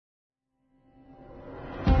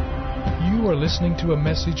are listening to a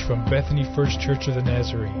message from Bethany First Church of the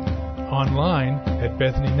Nazarene, online at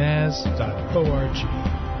bethanynaz.org.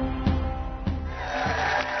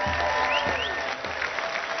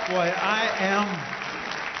 Boy, I am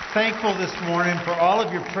thankful this morning for all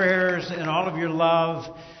of your prayers and all of your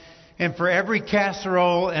love, and for every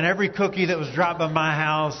casserole and every cookie that was dropped by my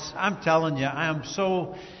house. I'm telling you, I am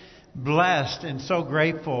so blessed and so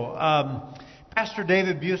grateful. Pastor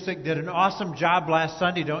David Busick did an awesome job last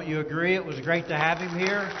Sunday, don't you agree? It was great to have him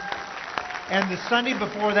here. And the Sunday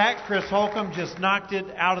before that, Chris Holcomb just knocked it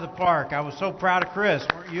out of the park. I was so proud of Chris,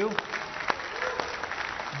 weren't you?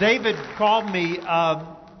 David called me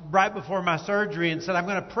right before my surgery and said, I'm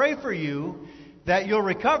going to pray for you that you'll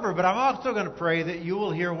recover, but I'm also going to pray that you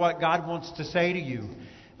will hear what God wants to say to you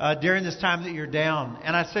during this time that you're down.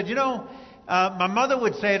 And I said, my mother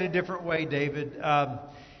would say it a different way, David.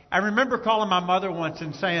 I remember calling my mother once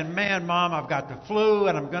and saying, man, Mom, I've got the flu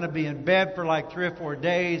and I'm going to be in bed for like 3 or 4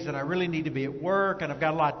 days and I really need to be at work and I've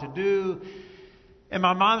got a lot to do. And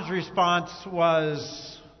my mom's response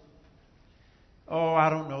was, oh, I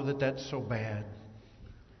don't know that that's so bad.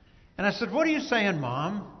 And I said, what are you saying,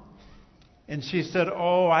 Mom? And she said,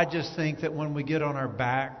 oh, I just think that when we get on our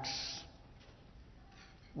backs,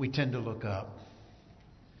 we tend to look up.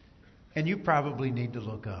 And you probably need to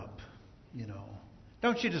look up,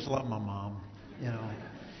 Don't you just love my mom,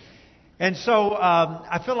 And so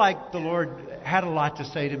I feel like the Lord had a lot to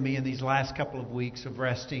say to me in these last couple of weeks of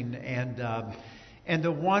resting. And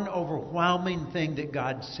the one overwhelming thing that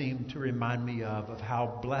God seemed to remind me of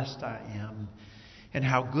how blessed I am and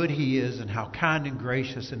how good He is and how kind and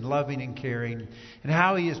gracious and loving and caring and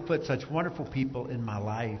how He has put such wonderful people in my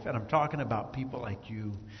life. And I'm talking about people like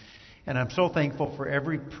you. And I'm so thankful for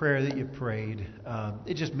every prayer that you prayed.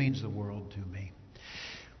 It just means the world to me.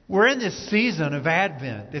 We're in this season of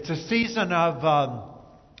Advent. It's a season of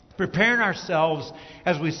preparing ourselves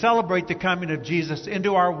as we celebrate the coming of Jesus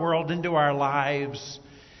into our world, into our lives,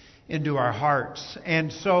 into our hearts.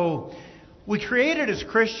 And so we created as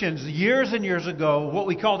Christians years and years ago what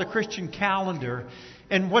we call the Christian calendar.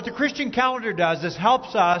 And what the Christian calendar does is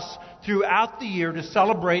helps us throughout the year to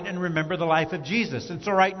celebrate and remember the life of Jesus. And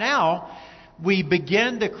so right now, we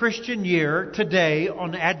begin the Christian year today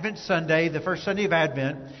on Advent Sunday, the first Sunday of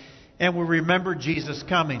Advent, and we remember Jesus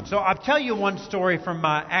coming. So I'll tell you one story from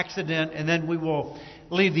my accident, and then we will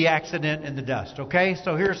leave the accident in the dust, okay?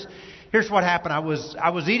 So here's what happened. I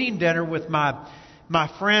was eating dinner with my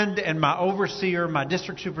friend and my overseer, my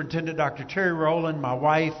district superintendent, Dr. Terry Rowland, my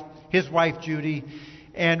wife, his wife, Judy,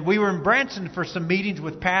 and we were in Branson for some meetings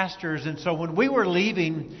with pastors. And so when we were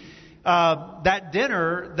leaving that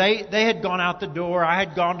dinner, they had gone out the door. I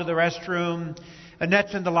had gone to the restroom.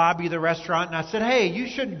 Annette's in the lobby of the restaurant. And I said, hey, you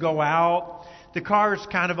shouldn't go out. The car's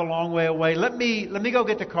kind of a long way away. Let me go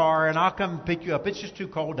get the car and I'll come pick you up. It's just too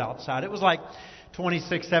cold outside. It was like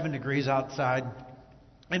 7 degrees outside.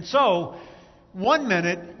 And so one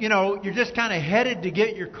minute, you're just kind of headed to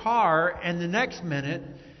get your car. And the next minute,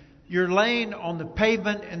 you're laying on the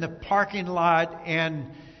pavement in the parking lot and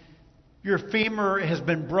your femur has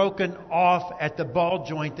been broken off at the ball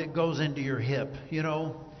joint that goes into your hip,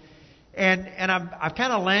 And I've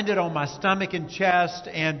kind of landed on my stomach and chest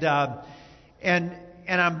and I'm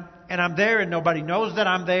there and nobody knows that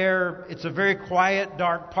I'm there. It's a very quiet,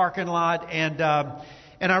 dark parking lot and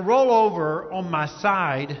I roll over on my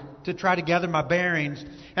side to try to gather my bearings.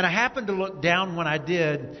 And I happened to look down when I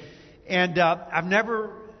did. And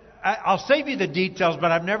I'll save you the details,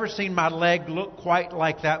 but I've never seen my leg look quite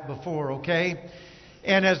like that before, okay?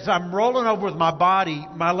 And as I'm rolling over with my body,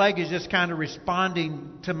 my leg is just kind of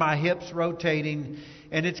responding to my hips rotating,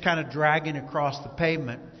 and it's kind of dragging across the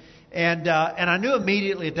pavement. And I knew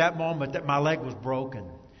immediately at that moment that my leg was broken.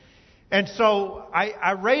 And so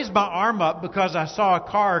I raised my arm up because I saw a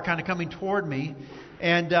car kind of coming toward me,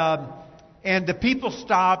 and the people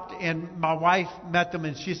stopped, and my wife met them,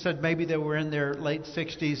 and she said maybe they were in their late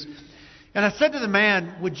 60s. And I said to the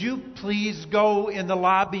man, would you please go in the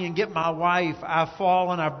lobby and get my wife? I've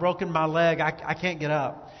fallen, I've broken my leg, I can't get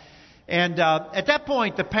up. And at that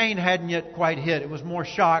point, the pain hadn't yet quite hit. It was more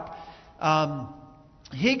shock.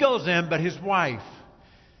 He goes in, but his wife,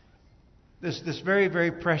 this very,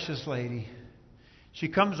 very precious lady, she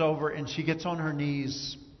comes over and she gets on her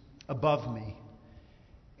knees above me.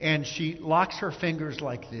 And she locks her fingers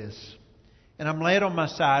like this. And I'm laid on my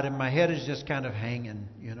side and my head is just kind of hanging,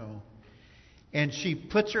 And she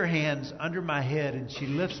puts her hands under my head and she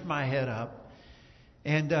lifts my head up.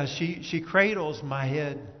 And she cradles my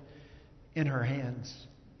head in her hands.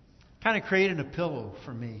 Kind of creating a pillow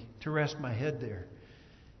for me to rest my head there.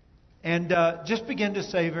 And just began to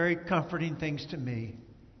say very comforting things to me.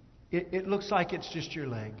 It looks like it's just your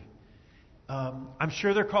leg. I'm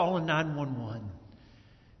sure they're calling 911.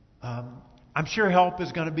 I'm sure help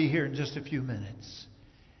is going to be here in just a few minutes.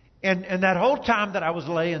 And that whole time that I was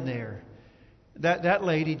laying there, that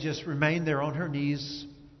lady just remained there on her knees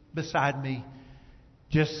beside me,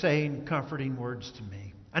 just saying comforting words to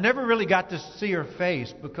me. I never really got to see her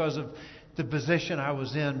face because of the position I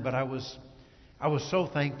was in, but I was so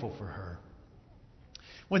thankful for her.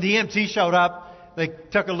 When the EMT showed up, they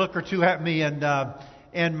took a look or two at me, and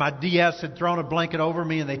my DS had thrown a blanket over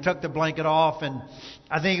me, and they took the blanket off, and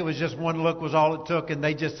I think it was just one look was all it took, and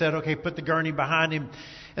they just said, okay, put the gurney behind him.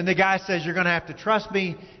 And the guy says, you're going to have to trust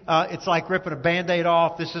me. It's like ripping a Band-Aid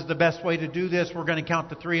off. This is the best way to do this. We're going to count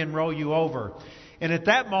to 3 and roll you over. And at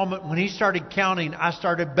that moment, when he started counting, I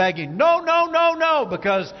started begging, no, no, no, no,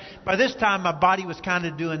 because by this time my body was kind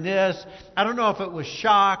of doing this. I don't know if it was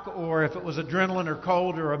shock or if it was adrenaline or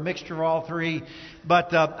cold or a mixture of all three,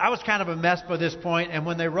 but I was kind of a mess by this point. And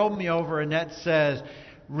when they rolled me over, Annette says,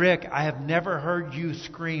 Rick, I have never heard you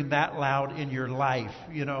scream that loud in your life,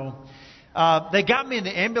 you know. They got me in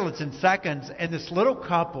the ambulance in seconds, and this little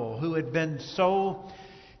couple who had been so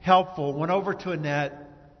helpful went over to Annette,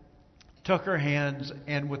 took her hands,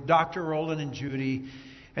 and with Dr. Roland and Judy,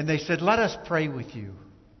 and they said, let us pray with you.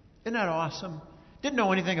 Isn't that awesome? Didn't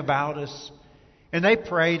know anything about us. And they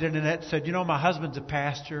prayed, and Annette said, you know, my husband's a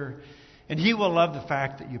pastor, and he will love the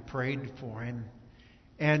fact that you prayed for him.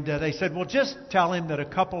 And they said, well, just tell him that a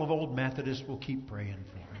couple of old Methodists will keep praying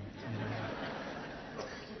for him. You know?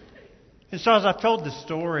 And so as I've told the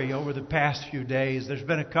story over the past few days, there's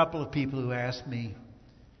been a couple of people who asked me,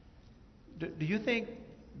 do you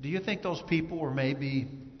think those people were maybe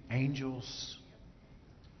angels?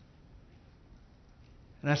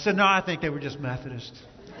 And I said, no, I think they were just Methodists.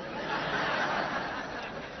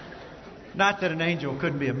 Not that an angel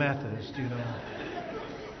couldn't be a Methodist, you know.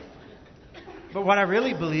 But what I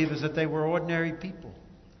really believe is that they were ordinary people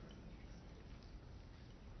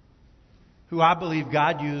who I believe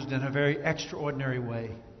God used in a very extraordinary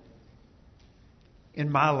way in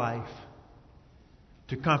my life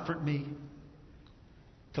to comfort me,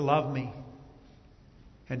 to love me,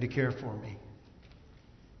 and to care for me.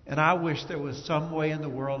 And I wish there was some way in the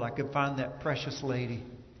world I could find that precious lady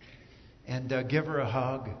and give her a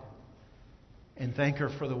hug and thank her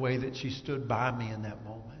for the way that she stood by me in that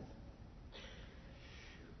moment.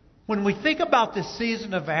 When we think about this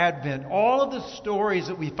season of Advent, all of the stories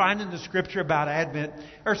that we find in the Scripture about Advent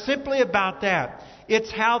are simply about that. It's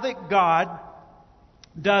how that God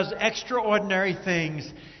does extraordinary things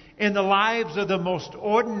in the lives of the most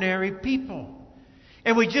ordinary people.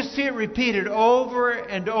 And we just see it repeated over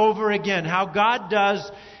and over again, how God does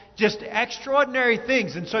just extraordinary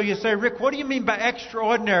things. And so you say, Rick, what do you mean by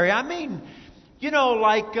extraordinary? I mean, you know,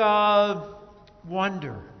 like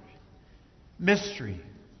wonder, mystery,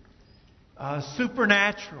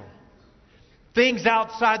 supernatural, things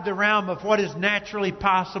outside the realm of what is naturally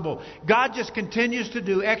possible. God just continues to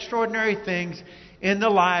do extraordinary things in the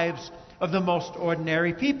lives of the most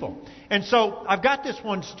ordinary people. And so I've got this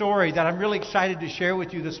one story that I'm really excited to share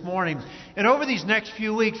with you this morning. And over these next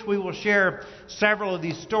few weeks, we will share several of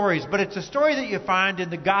these stories. But it's a story that you find in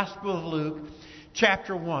the Gospel of Luke,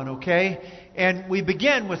 chapter 1, okay? And we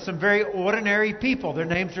begin with some very ordinary people. Their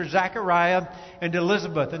names are Zachariah and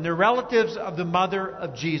Elizabeth, and they're relatives of the mother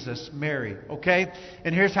of Jesus, Mary, okay?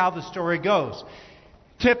 And here's how the story goes.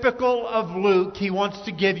 Typical of Luke, he wants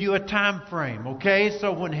to give you a time frame, okay?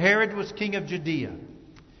 So when Herod was king of Judea,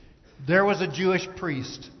 there was a Jewish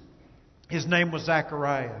priest. His name was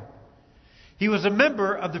Zachariah. He was a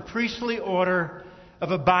member of the priestly order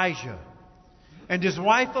of Abijah. And his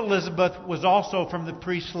wife Elizabeth was also from the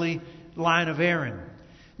priestly line of Aaron.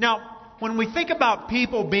 Now, when we think about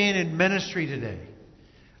people being in ministry today,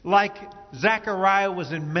 like Zechariah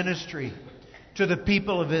was in ministry to the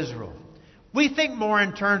people of Israel, we think more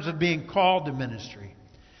in terms of being called to ministry.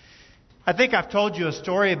 I think I've told you a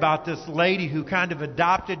story about this lady who kind of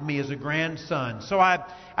adopted me as a grandson. So I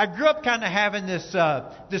grew up kind of having this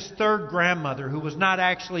third grandmother who was not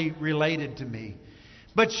actually related to me.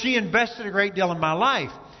 But she invested a great deal in my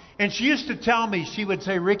life. And she used to tell me, she would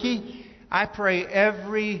say, Ricky, I pray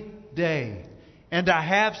every day, and I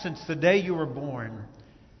have since the day you were born,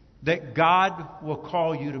 that God will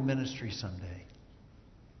call you to ministry someday.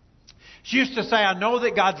 She used to say, I know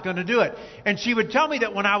that God's going to do it. And she would tell me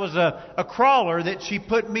that when I was a crawler, that she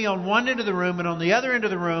put me on one end of the room, and on the other end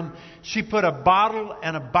of the room, she put a bottle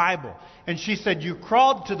and a Bible. And she said, you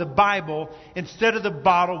crawled to the Bible instead of the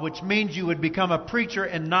bottle, which means you would become a preacher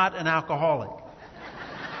and not an alcoholic.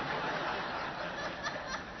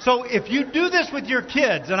 So if you do this with your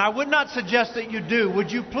kids, and I would not suggest that you do,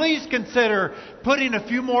 would you please consider putting a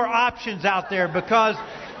few more options out there, because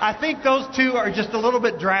I think those two are just a little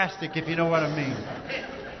bit drastic, if you know what I mean.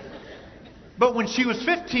 But when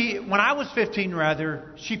I was 15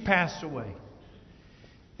 rather, she passed away.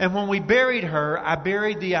 And when we buried her, I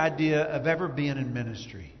buried the idea of ever being in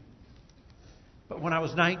ministry. But when I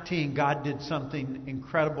was 19, God did something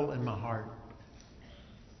incredible in my heart.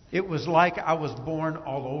 It was like I was born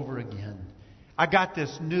all over again. I got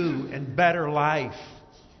this new and better life.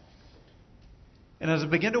 And as I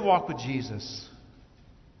began to walk with Jesus,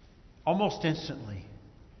 almost instantly,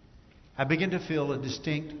 I began to feel a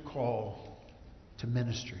distinct call to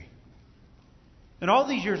ministry. And all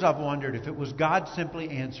these years I've wondered if it was God simply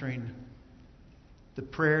answering the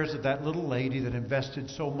prayers of that little lady that invested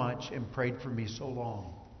so much and prayed for me so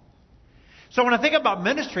long. So when I think about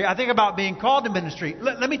ministry, I think about being called to ministry.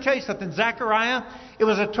 Let me tell you something. Zechariah, it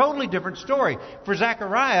was a totally different story. For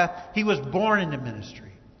Zechariah, he was born into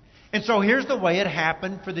ministry. And so here's the way it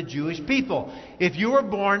happened for the Jewish people. If you were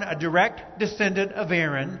born a direct descendant of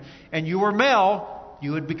Aaron and you were male,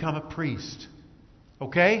 you would become a priest.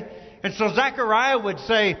 Okay? And so Zechariah would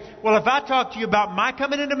say, well, if I talk to you about my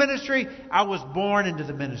coming into ministry, I was born into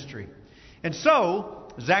the ministry. And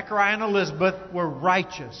so Zechariah and Elizabeth were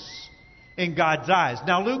righteous in God's eyes.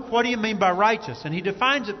 Now, Luke, what do you mean by righteous? And he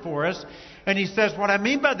defines it for us. And he says, what I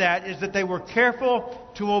mean by that is that they were careful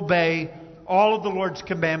to obey all of the Lord's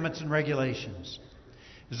commandments and regulations.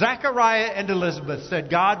 Zechariah and Elizabeth said,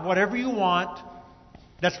 God, whatever you want,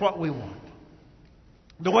 that's what we want.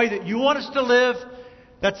 The way that you want us to live,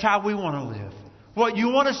 that's how we want to live. What you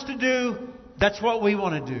want us to do, that's what we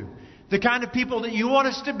want to do. The kind of people that you want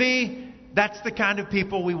us to be, that's the kind of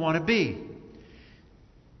people we want to be.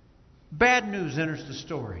 Bad news enters the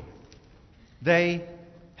story. They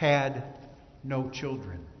had no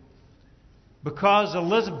children. Because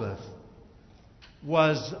Elizabeth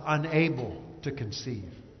was unable to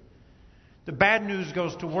conceive. The bad news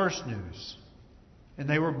goes to worse news. And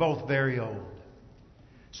they were both very old.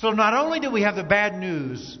 So not only do we have the bad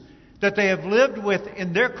news that they have lived with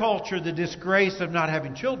in their culture the disgrace of not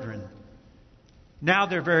having children, now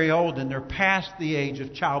they're very old and they're past the age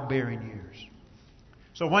of childbearing years.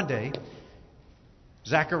 So one day,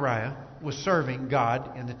 Zechariah was serving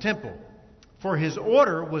God in the temple, for his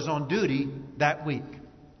order was on duty that week.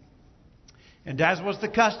 And as was the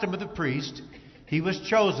custom of the priest, he was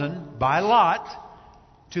chosen by lot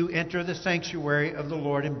to enter the sanctuary of the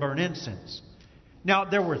Lord and burn incense. Now,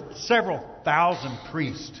 there were several thousand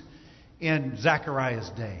priests in Zechariah's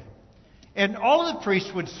day. And all of the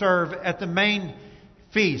priests would serve at the main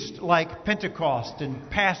feast, like Pentecost and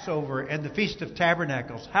Passover and the Feast of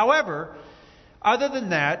Tabernacles. However, other than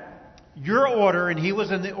that, your order, and he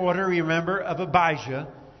was in the order, remember, of Abijah,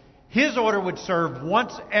 his order would serve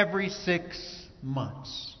once every 6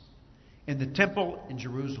 months in the temple in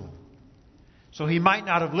Jerusalem. So he might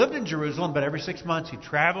not have lived in Jerusalem, but every 6 months he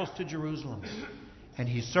travels to Jerusalem. And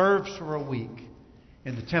he serves for a week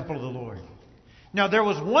in the temple of the Lord. Now, there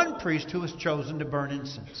was one priest who was chosen to burn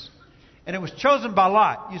incense. And it was chosen by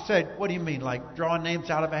lot. You said, what do you mean, like drawing names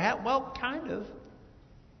out of a hat? Well, kind of.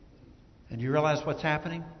 And you realize what's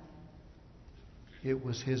happening? It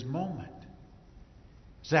was his moment.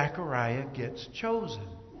 Zechariah gets chosen.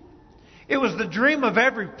 It was the dream of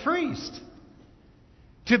every priest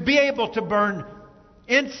to be able to burn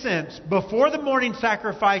incense before the morning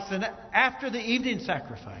sacrifice and after the evening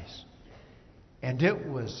sacrifice. And it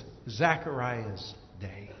was Zechariah's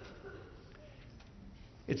day.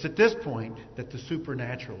 It's at this point that the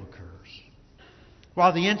supernatural occurs.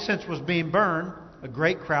 While the incense was being burned, a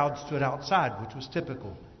great crowd stood outside, which was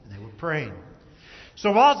typical, and they were praying.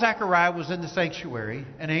 So while Zechariah was in the sanctuary,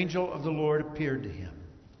 an angel of the Lord appeared to him,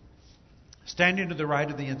 standing to the right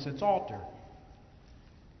of the incense altar.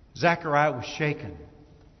 Zechariah was shaken.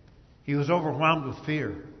 He was overwhelmed with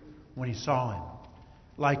fear when he saw him,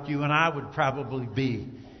 like you and I would probably be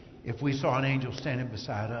if we saw an angel standing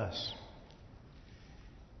beside us.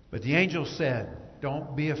 But the angel said,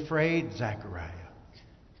 "Don't be afraid, Zechariah.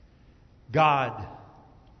 God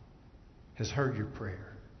has heard your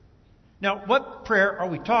prayer." Now, what prayer are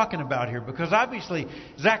we talking about here? Because obviously,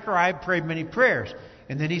 Zechariah prayed many prayers.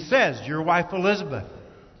 And then he says, your wife Elizabeth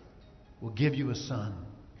will give you a son.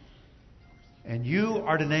 And you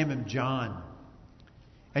are to name him John.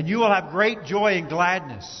 And you will have great joy and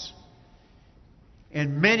gladness.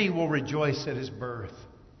 And many will rejoice at his birth.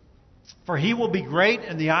 For he will be great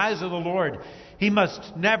in the eyes of the Lord. He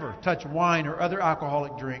must never touch wine or other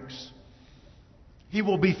alcoholic drinks. He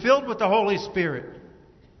will be filled with the Holy Spirit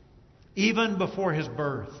even before his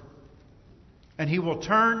birth. and He will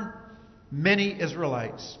turn many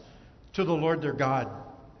Israelites to the Lord their God.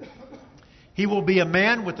 He will be a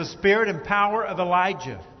man with the spirit and power of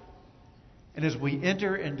Elijah. And as we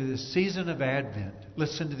enter into the season of Advent,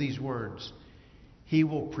 listen to these words. He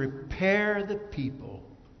will prepare the people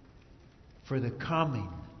for the coming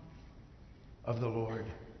of the Lord.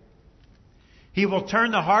 He will turn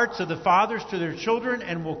the hearts of the fathers to their children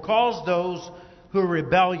and will cause those who are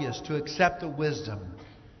rebellious to accept the wisdom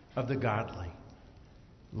of the godly.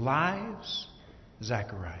 Lives,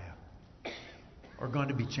 Zechariah, are going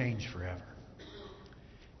to be changed forever.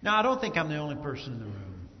 Now, I don't think I'm the only person in the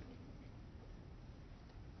room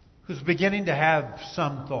who's beginning to have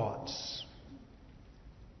some thoughts.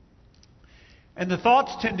 And the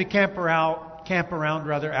thoughts tend to camp around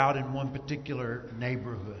out in one particular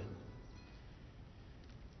neighborhood.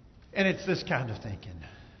 And it's this kind of thinking.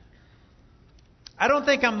 I don't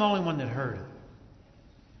think I'm the only one that heard it.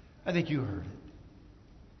 I think you heard it.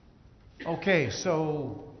 Okay,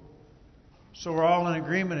 so we're all in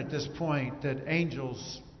agreement at this point that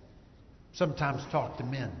angels sometimes talk to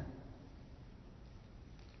men.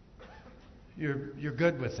 You're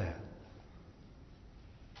good with that.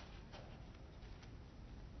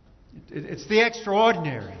 It's the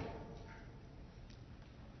extraordinary,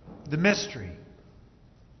 the mystery,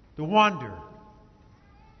 the wonder,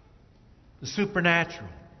 the supernatural.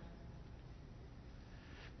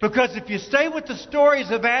 Because if you stay with the stories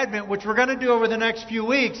of Advent, which we're going to do over the next few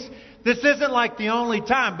weeks, this isn't like the only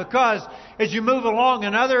time. Because as you move along,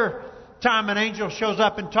 another time an angel shows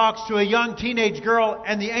up and talks to a young teenage girl,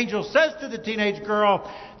 and the angel says to the teenage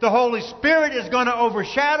girl, the Holy Spirit is going to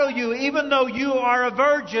overshadow you, even though you are a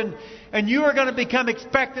virgin, and you are going to become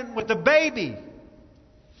expectant with a baby.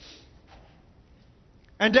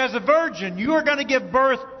 And as a virgin, you are going to give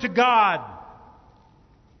birth to God.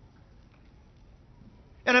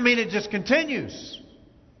 And I mean, it just continues.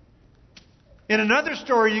 In another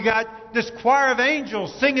story, you got this choir of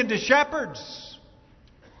angels singing to shepherds.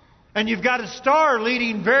 And you've got a star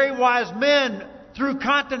leading very wise men through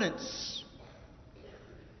continents.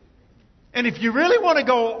 And if you really want to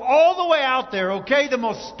go all the way out there, okay, the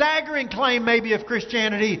most staggering claim maybe of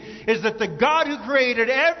Christianity is that the God who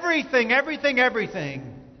created everything,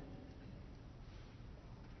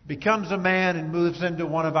 becomes a man and moves into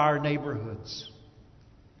one of our neighborhoods.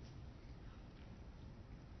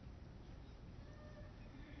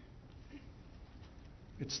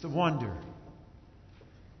 It's the wonder.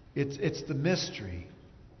 It's the mystery.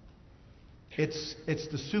 It's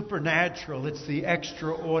the supernatural. It's the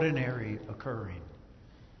extraordinary occurring.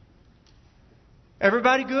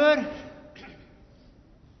 Everybody good?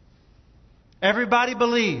 Everybody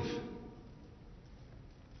believe?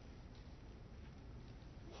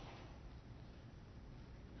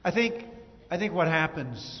 I think what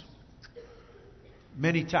happens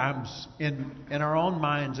many times in our own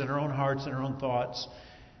minds, in our own hearts, in our own thoughts,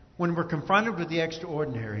 when we're confronted with the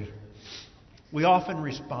extraordinary, we often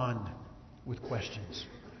respond with questions.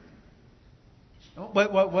 Oh,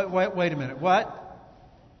 wait a minute. What?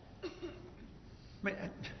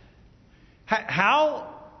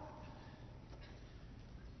 How?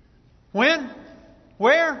 When?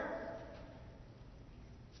 Where?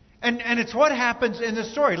 And it's what happens in the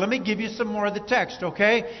story. Let me give you some more of the text,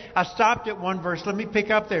 okay? I stopped at one verse. Let me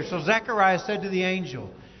pick up there. So Zechariah said to the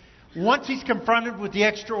angel, once he's confronted with the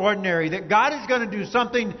extraordinary, that God is going to do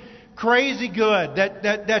something crazy good,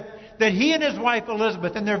 that he and his wife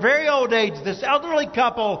Elizabeth, in their very old age, this elderly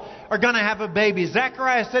couple, are going to have a baby.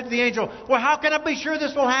 Zechariah said to the angel, well, how can I be sure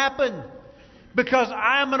this will happen? Because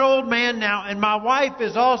I am an old man now, and my wife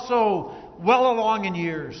is also well along in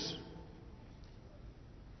years.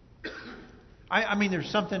 I mean, there's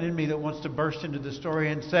something in me that wants to burst into the story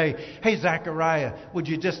and say, hey, Zechariah, would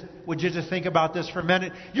you just think about this for a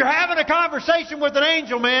minute? You're having a conversation with an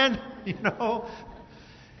angel, man. You know?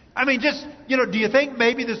 I mean, do you think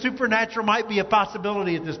maybe the supernatural might be a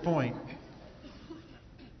possibility at this point?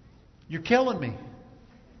 You're killing me.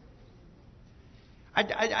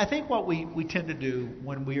 I think what we tend to do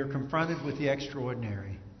when we are confronted with the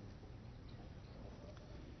extraordinary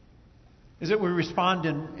is that we respond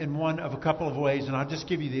in one of a couple of ways, and I'll just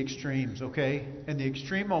give you the extremes, okay? And the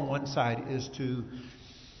extreme on one side is to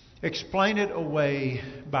explain it away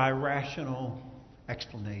by rational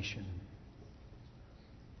explanation.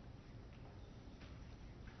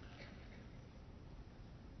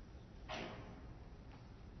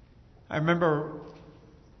 I remember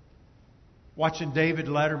watching David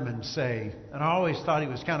Letterman say, and I always thought he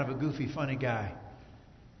was kind of a goofy, funny guy,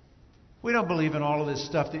 we don't believe in all of this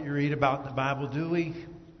stuff that you read about in the Bible, do we?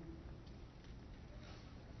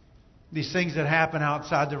 these things that happen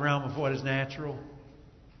outside the realm of what is natural.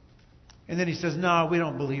 And then he says, no, we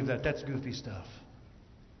don't believe that. That's goofy stuff.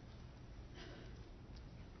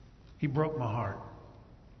 He broke my heart.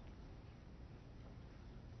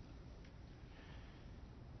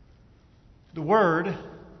 The word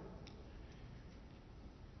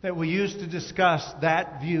that we use to discuss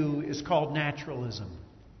that view is called naturalism.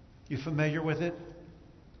 You familiar with it?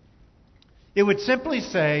 It would simply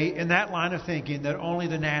say, in that line of thinking, that only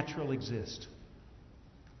the natural exists.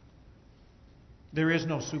 There is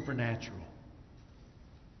no supernatural.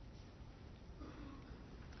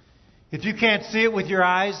 If you can't see it with your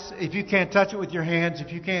eyes, if you can't touch it with your hands,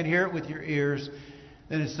 if you can't hear it with your ears,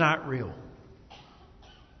 then it's not real.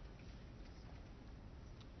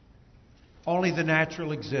 Only the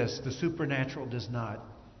natural exists. The supernatural does not.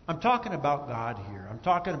 I'm talking about God here. I'm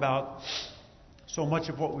talking about so much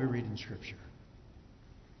of what we read in Scripture.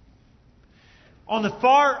 On the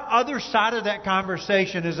far other side of that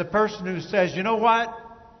conversation is a person who says, you know what?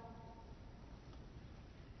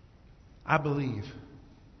 I believe.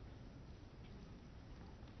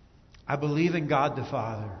 I believe in God the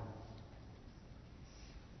Father.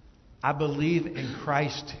 I believe in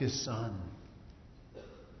Christ His Son.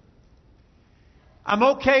 I'm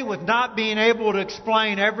okay with not being able to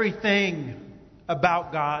explain everything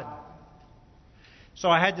about God. So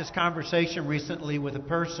I had this conversation recently with a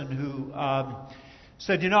person who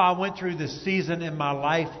said, I went through this season in my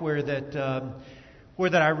life where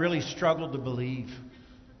I really struggled to believe.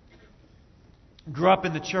 Grew up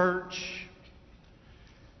in the church.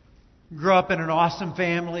 Grew up in an awesome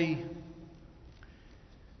family.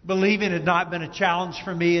 Believing had not been a challenge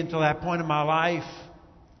for me until that point in my life.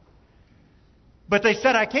 But they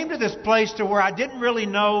said I came to this place to where I didn't really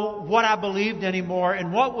know what I believed anymore.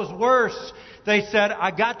 And what was worse, they said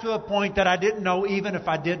I got to a point that I didn't know even if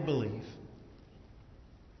I did believe.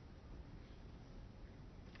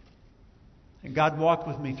 And God walked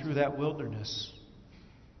with me through that wilderness.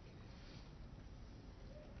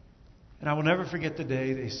 And I will never forget the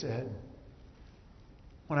day, they said,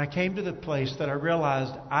 when I came to the place that I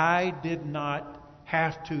realized I did not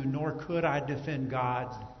have to, nor could I defend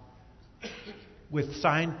God with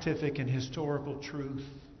scientific and historical truth.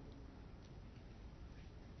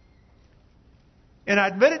 And I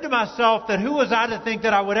admitted to myself that who was I to think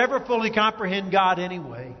that I would ever fully comprehend God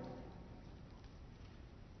anyway?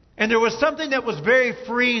 And there was something that was very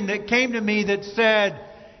freeing that came to me that said,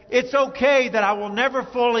 it's okay that I will never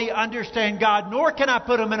fully understand God, nor can I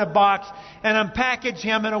put Him in a box and unpackage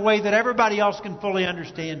Him in a way that everybody else can fully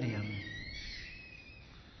understand Him.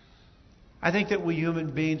 I think that we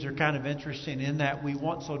human beings are kind of interesting in that we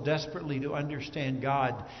want so desperately to understand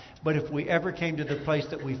God. But if we ever came to the place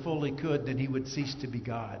that we fully could, then He would cease to be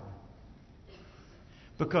God.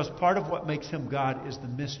 Because part of what makes Him God is the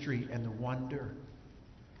mystery and the wonder.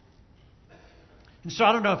 And so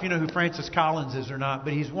I don't know if you know who Francis Collins is or not,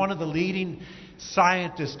 but he's one of the leading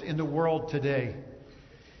scientists in the world today.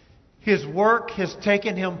 His work has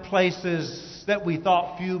taken him places that we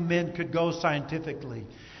thought few men could go scientifically.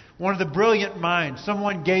 One of the brilliant minds.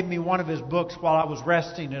 Someone gave me one of his books while I was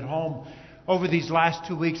resting at home over these last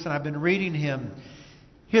 2 weeks, and I've been reading him.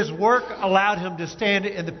 His work allowed him to stand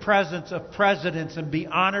in the presence of presidents and be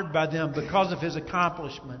honored by them because of his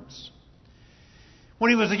accomplishments. When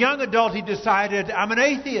he was a young adult, he decided, I'm an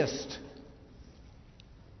atheist.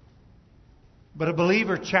 But a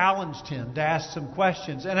believer challenged him to ask some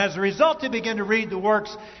questions. And as a result, he began to read the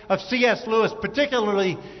works of C.S. Lewis,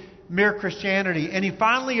 particularly Mere Christianity. And he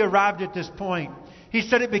finally arrived at this point. He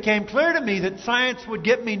said, it became clear to me that science would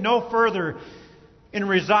get me no further in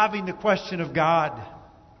resolving the question of God.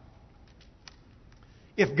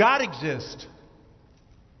 If God exists,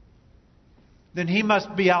 then He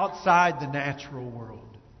must be outside the natural world.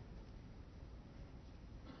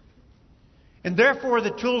 And therefore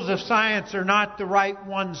the tools of science are not the right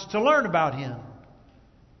ones to learn about Him.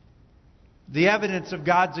 The evidence of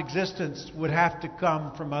God's existence would have to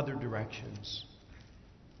come from other directions.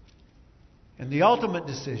 And the ultimate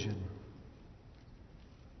decision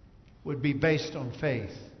would be based on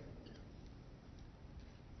faith,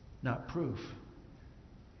 not proof.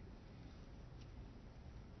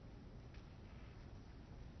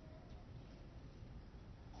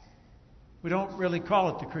 We don't really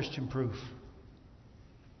call it the Christian proof.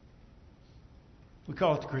 We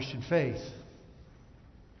call it the Christian faith.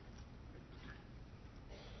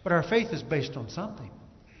 But our faith is based on something.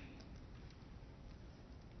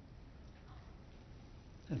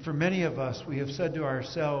 And for many of us, we have said to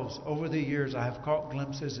ourselves, over the years, I have caught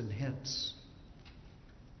glimpses and hints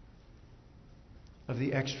of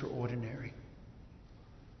the extraordinary.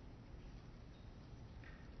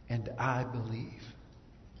 and I believe.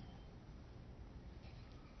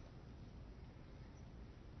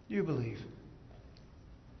 Do you believe?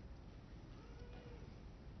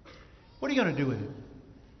 What are you going to do with it?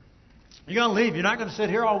 You're going to leave. You're not going to sit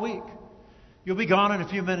here all week. You'll be gone in a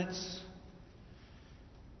few minutes.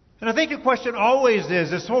 And I think the question always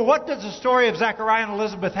is, so what does the story of Zechariah and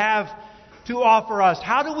Elizabeth have to offer us?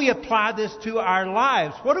 How do we apply this to our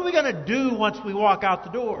lives? What are we going to do once we walk out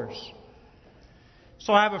the doors?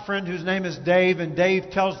 So I have a friend whose name is Dave, and Dave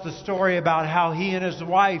tells the story about how he and his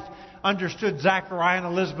wife understood Zechariah and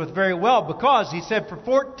Elizabeth very well, because he said for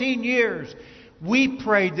 14 years we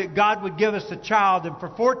prayed that God would give us a child, and for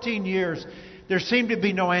 14 years there seemed to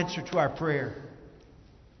be no answer to our prayer.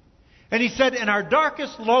 And he said, in our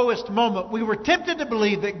darkest, lowest moment, we were tempted to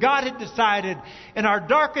believe that God had decided, in our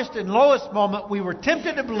darkest and lowest moment, we were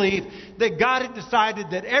tempted to believe that God had decided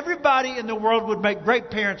that everybody in the world would make great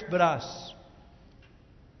parents but us.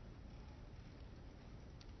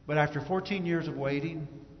 But after 14 years of waiting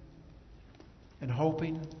and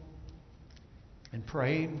hoping and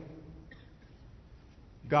praying,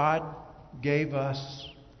 God gave us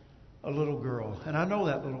a little girl. And I know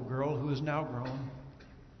that little girl who is now grown.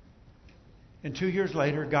 And 2 years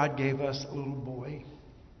later, God gave us a little boy.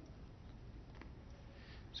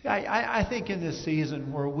 See, I think in this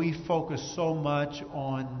season where we focus so much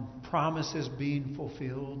on promises being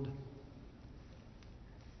fulfilled,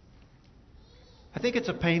 I think it's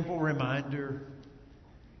a painful reminder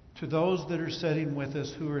to those that are sitting with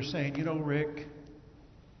us who are saying, you know, Rick,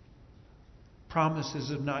 promises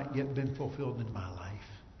have not yet been fulfilled in my life.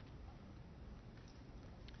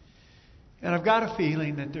 And I've got a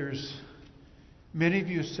feeling that there's many of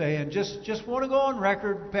you saying, just want to go on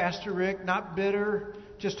record, Pastor Rick, not bitter,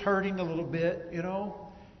 just hurting a little bit, you know.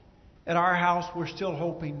 At our house, we're still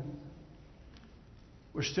hoping.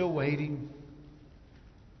 We're still waiting.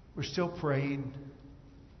 We're still praying.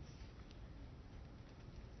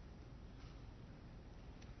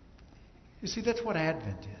 You see, that's what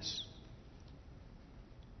Advent is.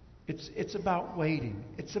 It's about waiting.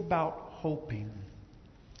 It's about hoping.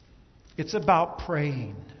 It's about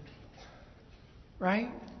praying. Right?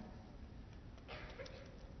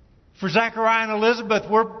 For Zechariah and Elizabeth,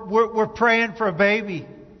 we're praying for a baby.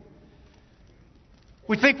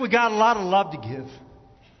 We think we got a lot of love to give.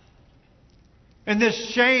 And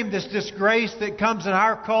this shame, this disgrace that comes in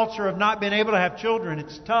our culture of not being able to have children,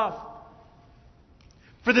 it's tough.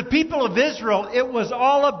 For the people of Israel, it was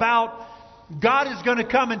all about God is going to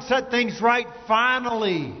come and set things right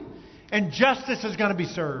finally. And justice is going to be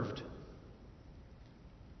served.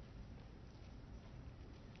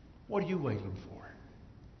 What are you waiting for?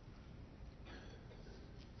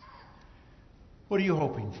 What are you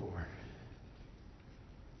hoping for?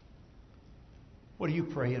 What are you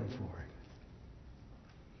praying for?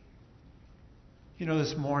 You know,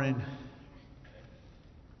 this morning,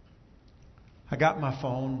 I got my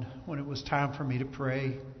phone when it was time for me to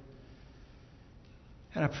pray.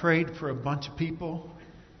 And I prayed for a bunch of people.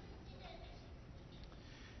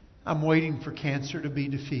 I'm waiting for cancer to be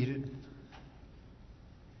defeated.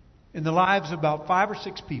 In the lives of about 5 or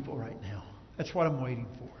 6 people right now. That's what I'm waiting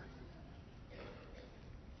for.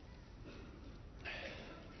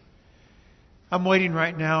 I'm waiting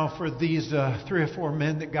right now for these 3 or 4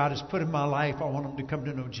 men that God has put in my life. I want them to come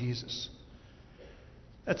to know Jesus.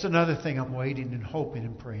 That's another thing I'm waiting and hoping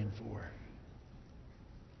and praying for.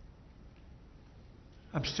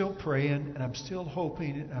 I'm still praying and I'm still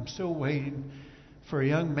hoping and I'm still waiting for a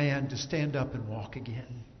young man to stand up and walk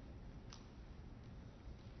again.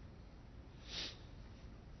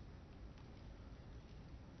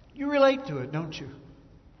 You relate to it, don't you?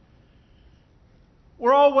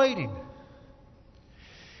 We're all waiting.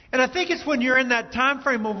 And I think it's when you're in that time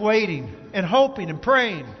frame of waiting and hoping and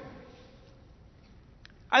praying,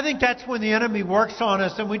 I think that's when the enemy works on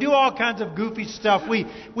us and we do all kinds of goofy stuff.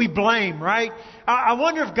 We blame, right? I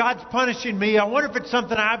wonder if God's punishing me. I wonder if it's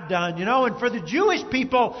something I've done, you know. And for the Jewish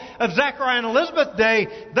people of Zechariah and Elizabeth's day,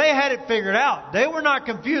 they had it figured out. They were not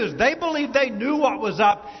confused. They believed they knew what was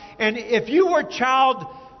up. And if you were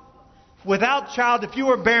without child, if you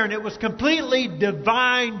were barren, it was completely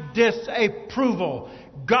divine disapproval.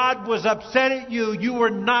 God was upset at you. You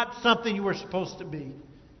were not something you were supposed to be.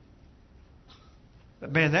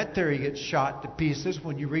 But man, that theory gets shot to pieces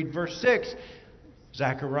when you read verse 6.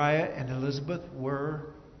 Zechariah and Elizabeth were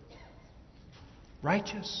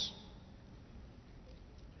righteous.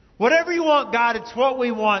 Whatever you want, God, it's what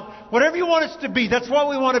we want. Whatever you want us to be, that's what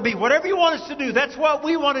we want to be. Whatever you want us to do, that's what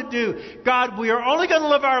we want to do. God, we are only going to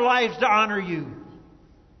live our lives to honor you.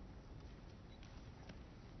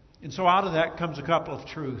 And so out of that comes a couple of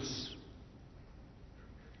truths.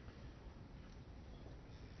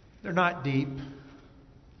 They're not deep.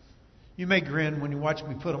 You may grin when you watch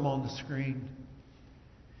me put them on the screen.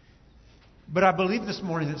 But I believe this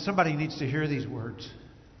morning that somebody needs to hear these words.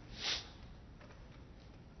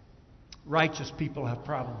 Righteous people have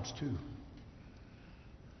problems too.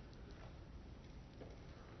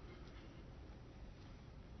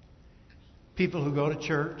 People who go to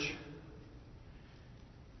church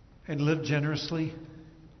and live generously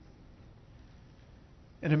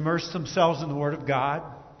and immerse themselves in the Word of God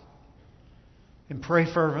and pray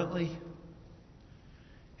fervently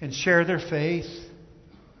and share their faith.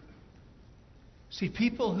 See,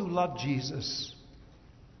 people who love Jesus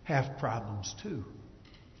have problems too.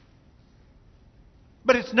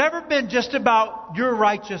 But it's never been just about your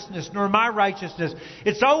righteousness nor my righteousness.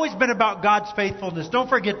 It's always been about God's faithfulness. Don't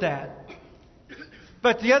forget that.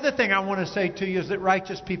 But the other thing I want to say to you is that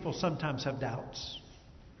righteous people sometimes have doubts.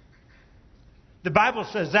 The Bible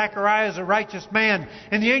says Zechariah is a righteous man.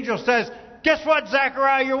 And the angel says, guess what,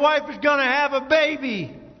 Zechariah? Your wife is going to have a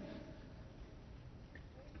baby.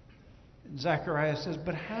 And Zechariah says,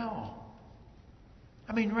 but how?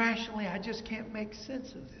 I mean, rationally, I just can't make sense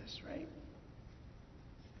of this, right?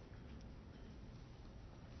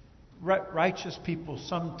 Righteous people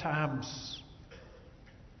sometimes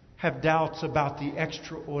have doubts about the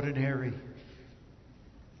extraordinary,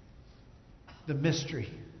 the mystery,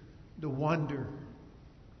 the wonder,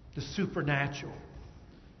 the supernatural,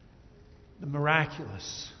 the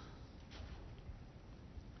miraculous.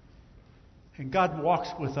 And God walks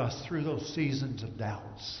with us through those seasons of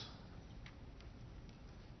doubts.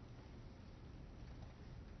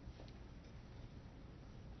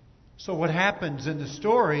 So what happens in the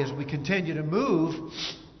story as we continue to move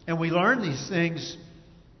and we learn these things,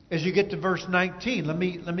 as you get to verse 19,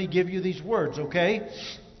 let me give you these words, okay?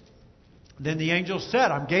 Then the angel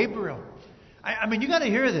said, I'm Gabriel. I mean, you got to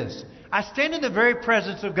hear this. I stand in the very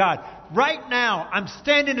presence of God. Right now, I'm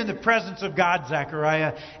standing in the presence of God,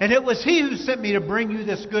 Zechariah. And it was He who sent me to bring you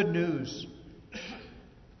this good news.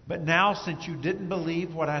 But now, since you didn't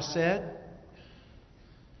believe what I said,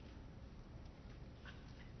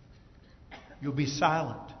 you'll be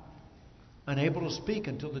silent, unable to speak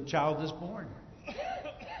until the child is born.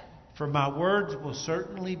 For my words will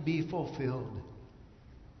certainly be fulfilled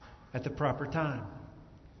at the proper time.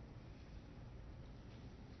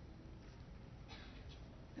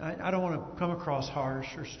 I don't want to come across harsh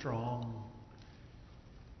or strong.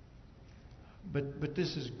 But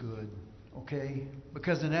this is good, okay?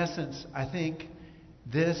 Because in essence, I think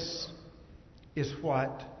this is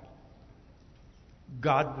what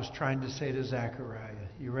God was trying to say to Zechariah.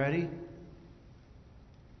 You ready?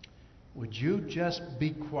 Would you just be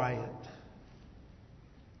quiet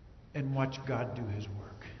and watch God do His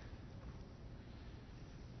work?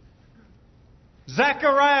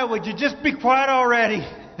 Zechariah, would you just be quiet already?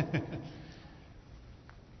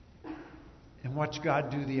 And watch God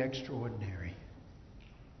do the extraordinary.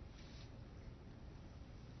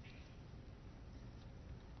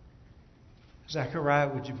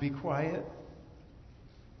 Zechariah, would you be quiet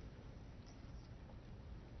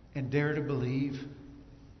and dare to believe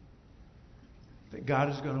that God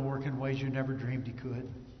is going to work in ways you never dreamed He could?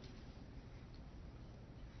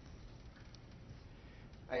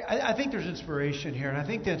 I think there's inspiration here, and I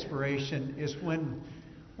think the inspiration is when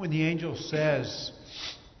the angel says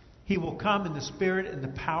He will come in the spirit and the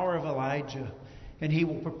power of Elijah, and He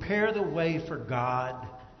will prepare the way for God.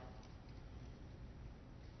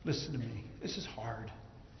 Listen to me. This is hard.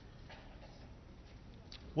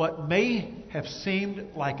 What may have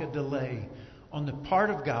seemed like a delay on the part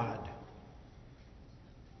of God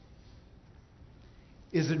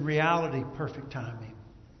is in reality perfect timing.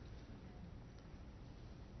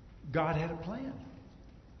 God had a plan.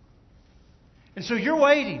 And so you're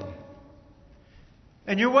waiting.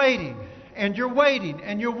 And you're waiting. And you're waiting.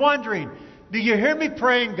 And you're wondering, do you hear me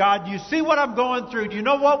praying, God? Do you see what I'm going through? Do you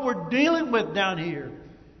know what we're dealing with down here?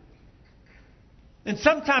 And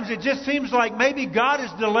sometimes it just seems like maybe God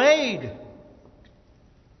is delayed.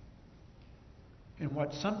 And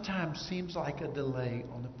what sometimes seems like a delay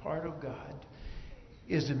on the part of God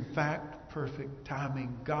is in fact perfect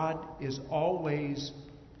timing. God is always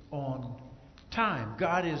on time.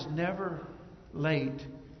 God is never late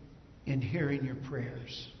in hearing your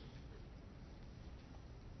prayers.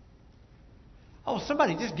 Oh,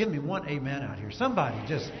 somebody just give me one amen out here. Somebody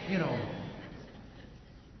just,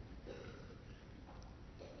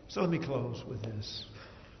 So let me close with this.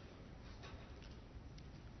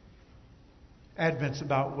 Advent's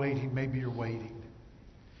about waiting. Maybe you're waiting.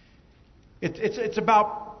 It's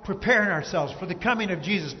about preparing ourselves for the coming of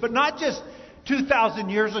Jesus. But not just 2,000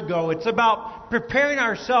 years ago. It's about preparing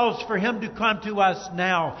ourselves for Him to come to us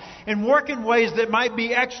now and work in ways that might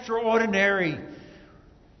be extraordinary.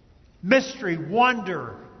 Mystery,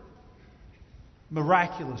 wonder,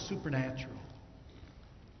 miraculous, supernatural.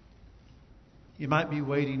 You might be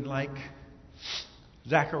waiting like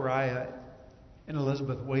Zechariah and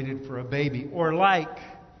Elizabeth waited for a baby, or like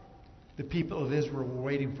the people of Israel were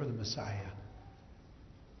waiting for the Messiah.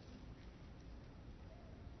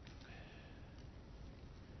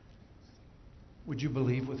 Would you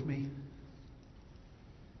believe with me?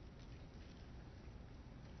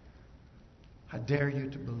 I dare you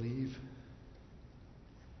to believe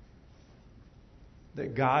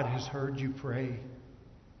that God has heard you pray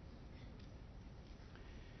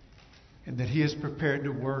and that He is prepared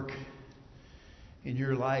to work in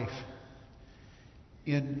your life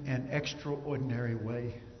in an extraordinary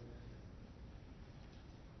way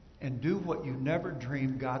and do what you never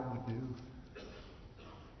dreamed God would do.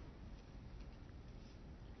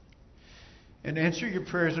 And answer your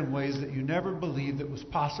prayers in ways that you never believed it was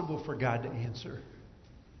possible for God to answer.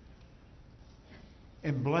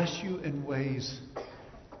 And bless you in ways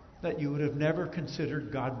that you would have never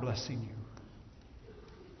considered God blessing you.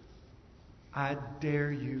 I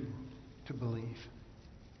dare you to believe.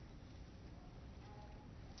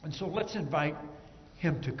 And so let's invite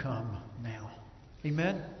Him to come now.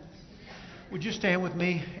 Amen? Would you stand with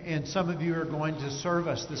me? And some of you are going to serve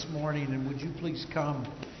us this morning. And would you please come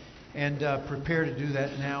and prepare to do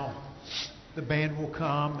that now? The band will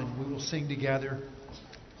come and we will sing together.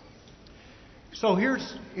 So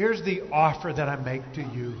here's the offer that I make to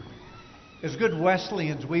you. As good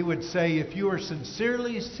Wesleyans, we would say, if you are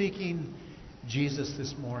sincerely seeking Jesus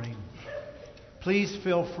this morning, please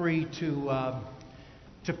feel free to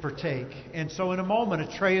partake. And so in a moment,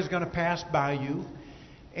 a tray is going to pass by you,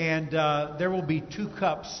 and there will be 2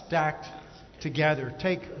 cups stacked together.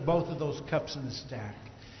 Take both of those cups in the stack.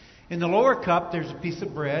 In the lower cup, there's a piece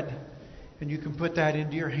of bread, and you can put that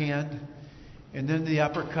into your hand. And then in the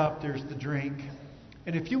upper cup, there's the drink.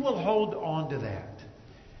 And if you will hold on to that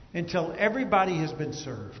until everybody has been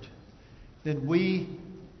served, then we,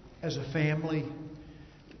 as a family,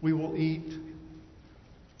 we will eat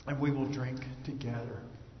and we will drink together.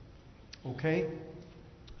 Okay?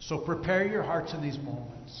 So prepare your hearts in these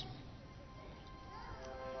moments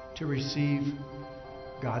to receive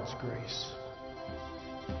God's grace.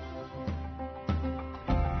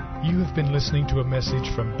 You have been listening to a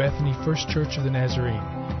message from Bethany First Church of the Nazarene.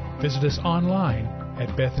 Visit us online at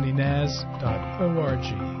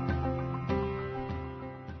bethanynaz.org.